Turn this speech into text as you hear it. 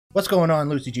What's going on,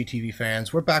 lucygtv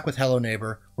fans? We're back with Hello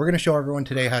Neighbor. We're going to show everyone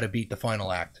today how to beat the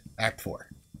final act, Act 4.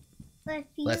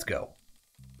 Let's go.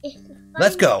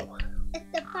 Let's go.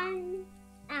 It's the final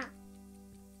act.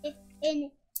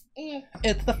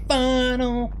 It's the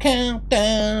final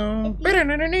countdown. If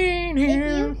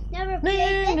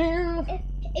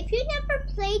you never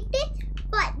played this,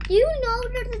 but do you know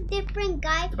there's a different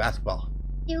guy? The basketball.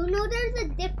 Do you know there's a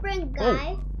different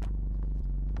guy? Oh.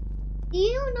 Do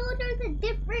you know there's a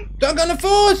different... Dunk on the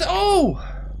force! Oh!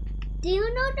 Do you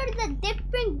know there's a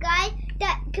different guy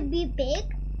that could be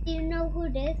big? Do you know who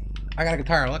this? I got a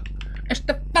guitar, look. It's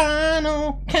the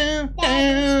final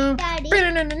countdown. Daddy.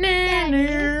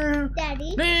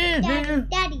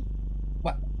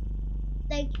 What?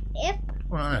 Like, if...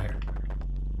 What's on here?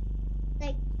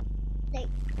 Like,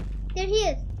 there he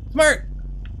is. Mart!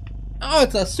 Oh,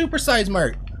 it's a supersized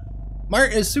Mart.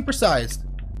 Mart is supersized.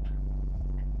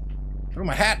 Where's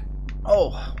my hat?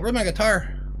 Oh, where's my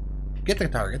guitar? Get the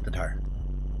guitar, get the guitar.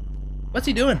 What's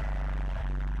he doing?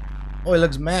 Oh, he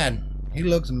looks mad. He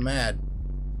looks mad.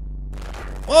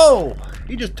 Whoa!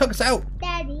 He just took us out.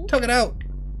 Daddy. Took it out.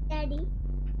 Daddy.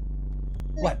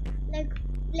 What? Like,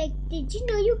 did you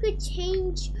know you could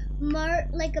change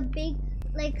like a big,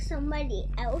 like somebody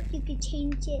else? You could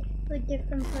change it to a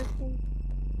different person.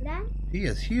 That? He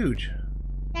is huge.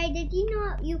 Daddy, did you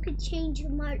know you could change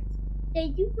Mart?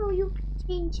 Did you know you could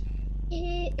change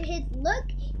his look?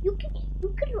 You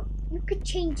could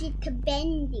change it to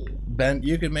Bendy.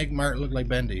 You could make Mart look like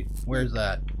Bendy. Where's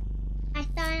that? I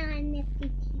saw it on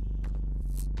Nifty.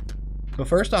 So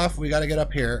first off, we got to get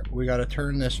up here. We got to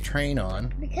turn this train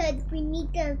on. Because we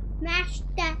need to smash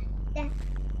that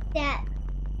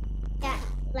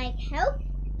like house.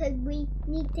 Because we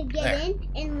need to get there. in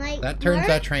and like that turns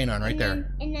that train on right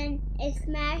there. And then it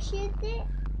smashes it.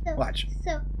 So, watch.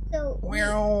 So.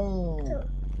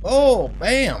 Oh,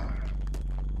 bam!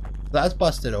 That's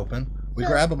busted open. We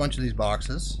grab a bunch of these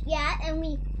boxes. Yeah, and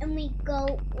we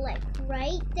go like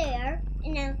right there,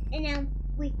 and then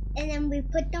we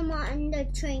put them on the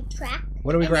train track.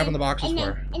 What are we grabbing the boxes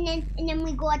for? And then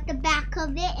we go at the back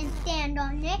of it and stand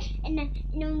on it, and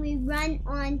then we run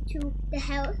onto the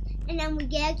house, and then we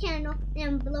get a candle and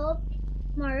then blow up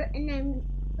Mart, and then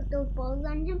put those balls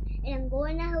on him, and then go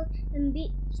in the house and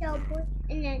beat Shellboy,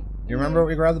 and then. You remember what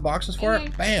we grabbed the boxes for?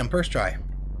 Bam! First try.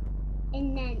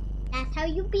 And then that's how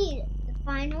you beat it. The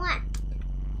final act.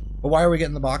 But why are we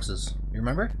getting the boxes? You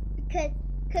remember? Because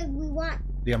we want.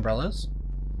 The umbrellas?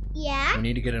 Yeah. We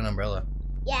need to get an umbrella.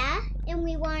 Yeah, and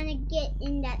we want to get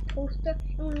in that toaster,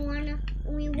 and we want to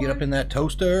get up in that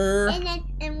toaster. And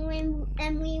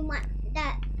we want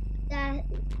that,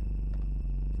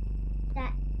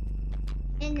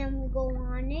 and then we go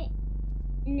on it,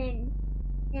 and then.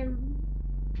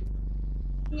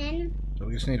 So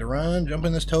we just need to run, jump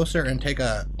in this toaster, and take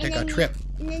a trip.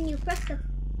 And then you press the.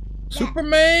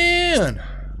 Superman.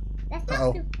 That's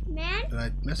not Superman. Did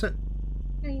I miss it?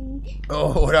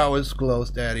 Oh, that was close,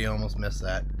 Daddy. Almost missed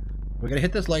that. We're gonna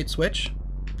hit this light switch.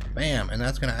 Bam, and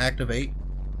that's gonna activate.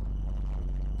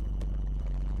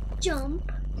 Jump.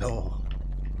 Oh.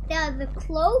 That was a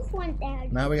close one,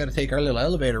 Dad. Now we gotta take our little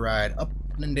elevator ride up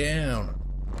and down.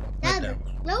 That was a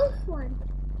close one.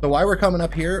 So why we're coming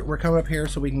up here? We're coming up here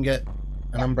so we can get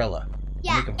an umbrella.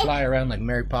 Yeah. And we can fly around like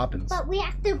Mary Poppins. But we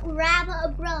have to grab an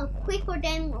umbrella quick, or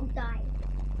then we'll die.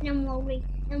 And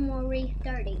then we're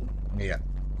restarting. Yeah.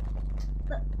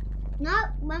 But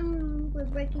not when we're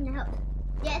breaking the house.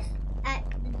 Yes, at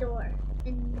the door.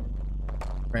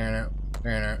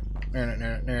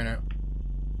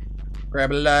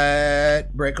 Grab a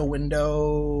light, break a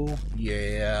window,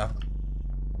 yeah.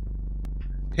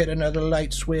 Hit another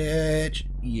light switch,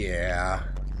 yeah.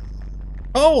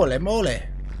 Holy moly.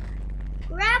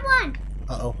 Grab one.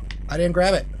 Uh-oh, I didn't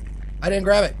grab it.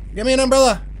 Give me an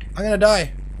umbrella. I'm gonna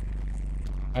die.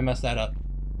 I messed that up.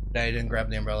 Daddy didn't grab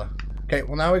the umbrella. Okay,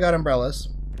 well now we got umbrellas.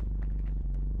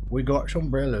 We got some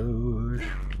umbrellas.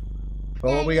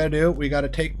 Well, what we gotta do, we gotta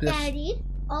take this. Daddy,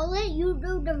 I'll let you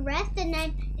do the rest, and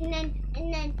then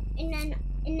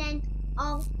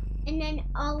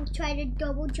I'll try to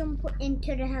double jump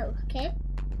into the house. Okay?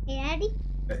 Hey, Daddy.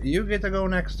 You get to go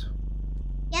next.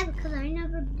 Yeah, because I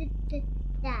never did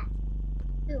that.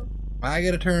 Too. I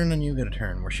get a turn and you get a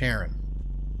turn. We're sharing.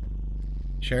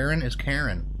 Sharon is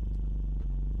Karen.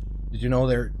 Did you know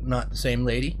they're not the same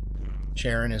lady?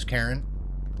 Sharon is Karen.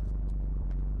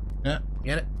 Yeah,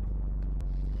 get it?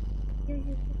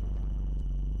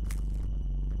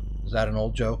 Is that an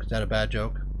old joke? Is that a bad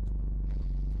joke?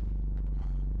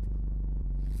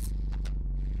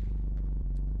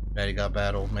 Daddy got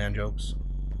bad old man jokes.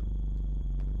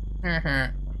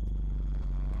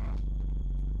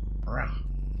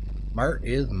 Mart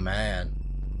is mad.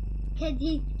 Because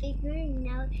he's figuring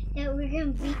out that we're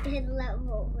going to beat his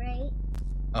level, right?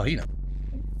 Oh, he knows.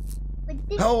 But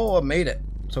this, Oh, I made it.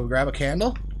 So we grab a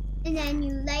candle. and then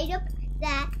you light up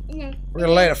that, and then... We're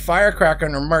gonna light a firecracker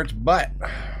under Mart's butt.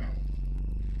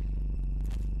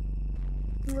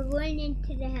 We're going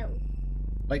into the house.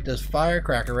 Light this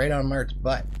firecracker right on Mart's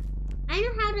butt. I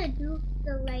know how to do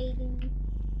the lighting.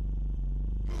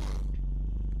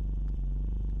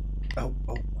 Oh,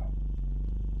 oh.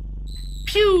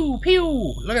 Pew, pew.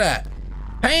 Look at that.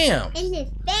 Bam. In his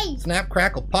face. Snap,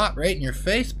 crackle, pop right in your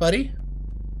face, buddy.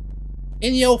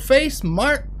 In your face,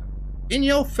 Mart. In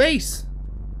your face.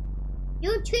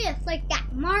 You don't treat us like that,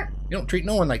 Mark. You don't treat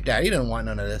no one like that. He didn't want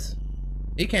none of this.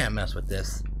 He can't mess with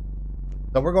this.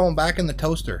 So we're going back in the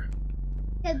toaster.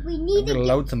 Because we I'm need gonna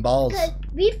load some balls. Because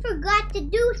we forgot to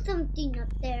do something up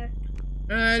there.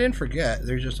 I didn't forget.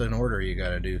 There's just an order you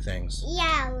gotta do things.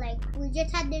 Yeah, like we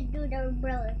just had to do the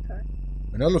umbrella first.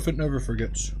 An elephant never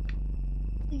forgets.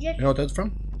 You know what that's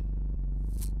from?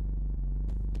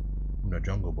 From the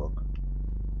Jungle Book.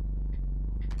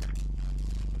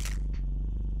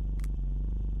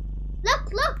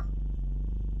 Look, look!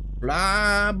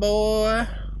 Fly, boy.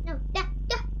 No, that.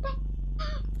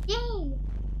 Yay!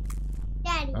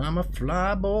 Daddy. I'm a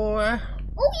fly boy.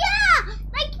 Oh yeah!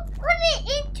 Like you put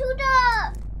it into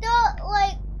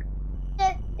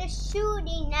the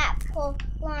shooting apple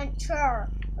launcher,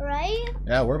 right?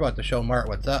 Yeah, we're about to show Mart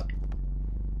what's up.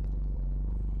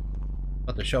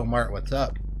 About to show Mart what's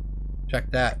up. Check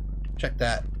that. Check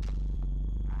that.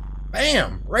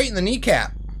 Bam! Right in the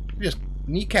kneecap. Just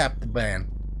kneecapped the man.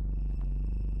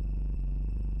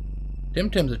 Tim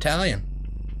Tim's Italian.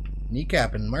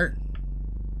 Kneecapping Mart.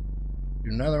 Do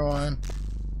another one.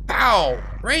 Pow!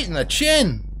 Right in the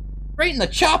chin. Right in the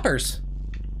choppers.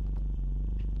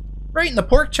 Right in the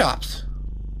pork chops.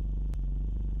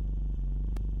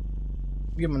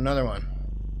 Give him another one.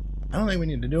 I don't think we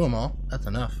need to do them all. That's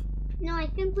enough. No, I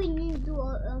think we need to do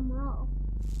them all.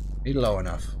 He's low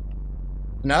enough.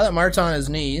 Now that Mart's on his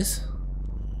knees,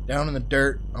 down in the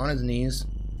dirt, on his knees,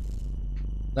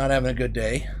 not having a good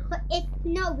day, But it's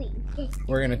snowing this time.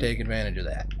 we're going to take advantage of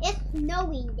that. It's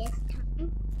snowing this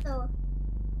time. So,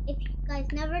 if you guys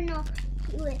never know,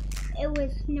 it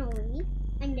was snowing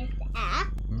on this app.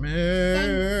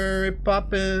 Mary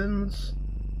Poppins.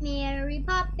 Mary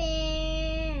Poppins.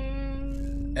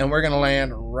 And we're going to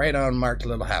land right on Mart's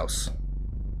little house.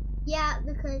 Yeah,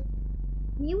 because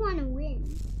we want to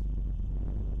win.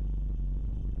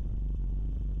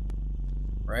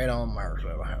 Right on Mart's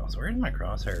little house. Where's my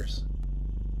crosshairs?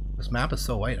 This map is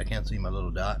so white I can't see my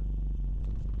little dot.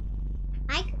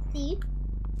 I can see.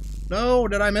 No,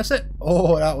 did I miss it?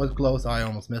 Oh, that was close. I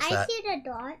almost missed I that. see the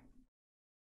dot.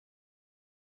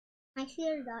 I see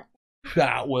the dot.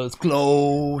 That was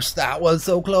close. That was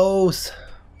so close.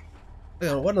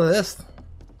 What is this?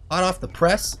 Hot off the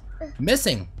press?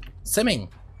 Missing. Simming.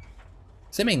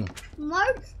 Simming.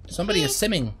 Mark. Somebody is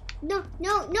simming. No.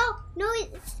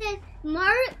 It says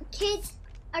Mark kids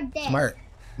are dead. Mart.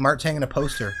 Mart's hanging a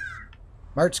poster.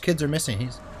 Mart's kids are missing.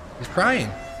 He's crying.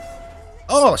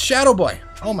 Oh, Shadow Boy.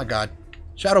 Oh my God.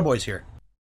 Shadow Boy's here.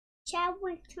 Shadow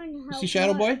Boy's trying to help. You see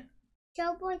Shadow Mark. Boy?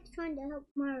 Shadow Boy's trying to help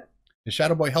Mark. Is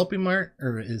Shadow Boy helping Mart,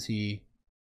 or is he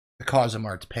the cause of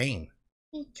Mart's pain?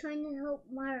 He's trying to help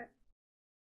Mark.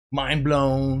 Mind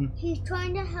blown. He's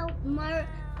trying to help Mark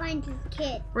find his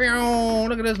kid.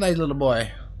 Look at this nice little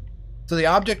boy. So the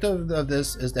object of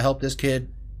this is to help this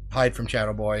kid hide from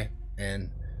Shadow Boy and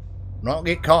not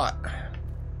get caught.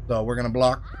 So we're gonna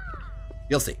block.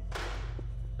 You'll see.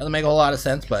 Doesn't make a whole lot of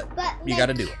sense, but you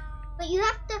gotta do it. But you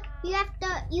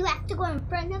have to go in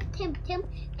front of Tim,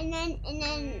 and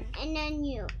then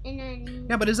you.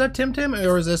 Yeah, but is that Tim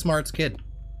or is this Mart's kid?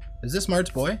 Is this Mart's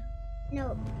boy?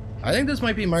 No. I think this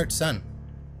might be Mart's son.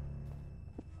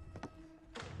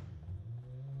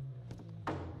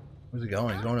 Where's he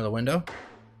going? He's going to the window?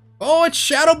 Oh, it's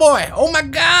Shadow Boy! Oh my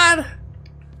God!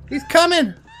 He's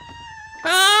coming!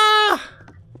 Ah!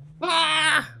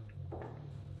 Ah!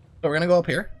 So we're gonna go up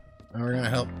here, and we're gonna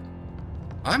help.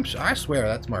 I swear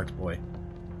that's Mart's boy.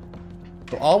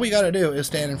 So all we gotta do is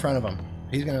stand in front of him.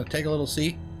 He's gonna take a little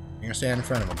seat. You're gonna stand in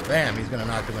front of him. Bam! He's gonna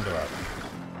knock the window out.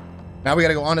 Now we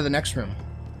gotta go on to the next room.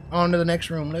 On to the next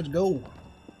room. Let's go.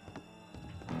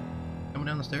 Coming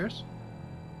down the stairs?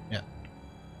 Yeah.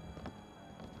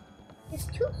 It's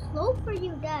too slow for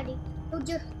you, Daddy. You'll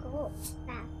just go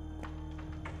fast.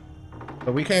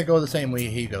 But we can't go the same way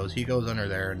he goes. He goes under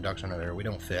there and ducks under there. We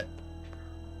don't fit.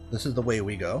 This is the way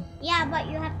we go. Yeah, but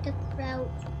you have to crouch.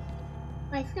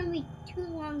 But it's gonna be too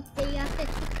long, so you have to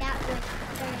keep that way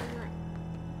very much.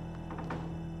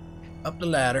 Up the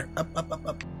ladder. Up, up, up,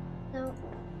 up. So,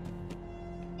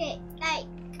 okay, guys.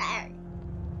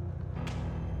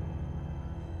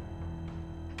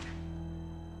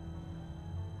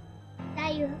 Now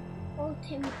you hold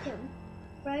him,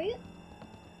 right?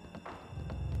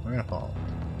 We're gonna fall.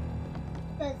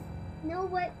 Because you know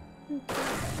what?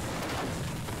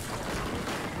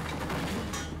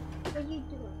 What are you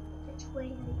doing? Which way are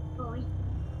you going?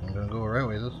 I'm gonna go right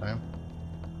way this time.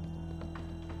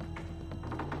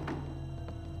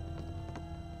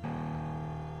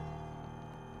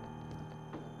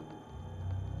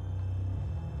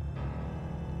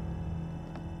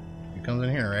 He comes in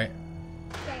here, right?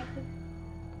 Okay.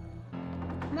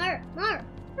 Mark. No.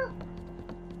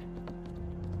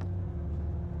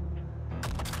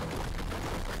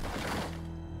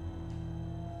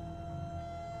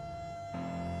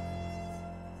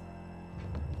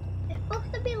 You're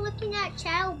supposed to be looking at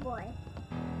Child Boy.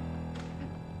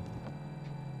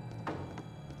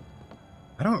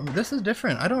 I don't. This is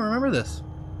different. I don't remember this.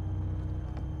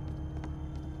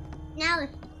 Now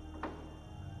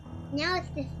it's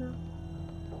this one.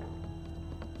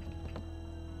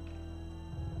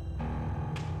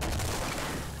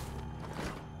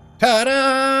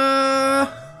 Ta-da!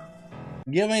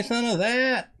 Give me some of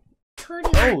that.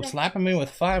 Oh, slapping me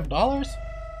with $5?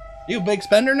 You a big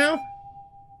spender now?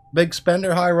 Big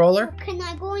spender, high roller? Can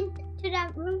I go into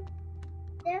that room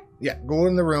there? Yeah, go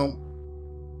in the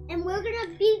room. And we're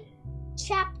gonna be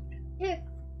chapter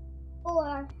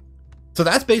 4. So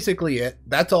that's basically it.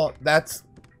 That's all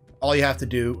you have to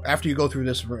do. After you go through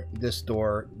this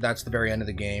door, that's the very end of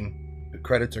the game. The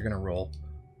credits are gonna roll.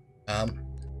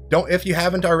 If you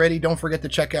haven't already, don't forget to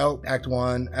check out Act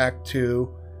 1, Act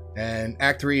 2, and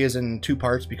Act 3 is in 2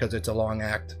 parts because it's a long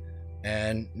act.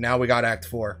 And now we got Act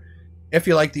 4. If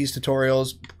you like these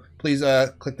tutorials, please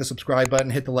click the subscribe button,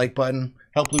 hit the like button,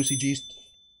 help Lucy G's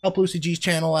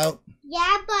channel out.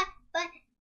 Yeah, but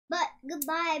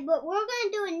goodbye. But we're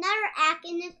gonna do another act,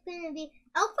 and it's gonna be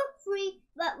alpha free.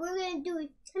 But we're gonna do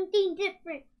something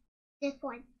different. This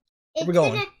one. Where we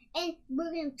going? And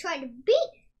we're gonna try to beat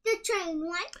the train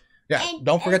one. Yeah,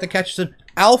 don't forget to catch us in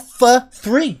Alpha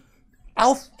 3.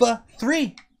 Alpha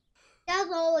 3. That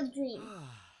was all a dream.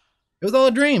 It was all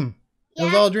a dream. It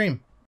was all a dream.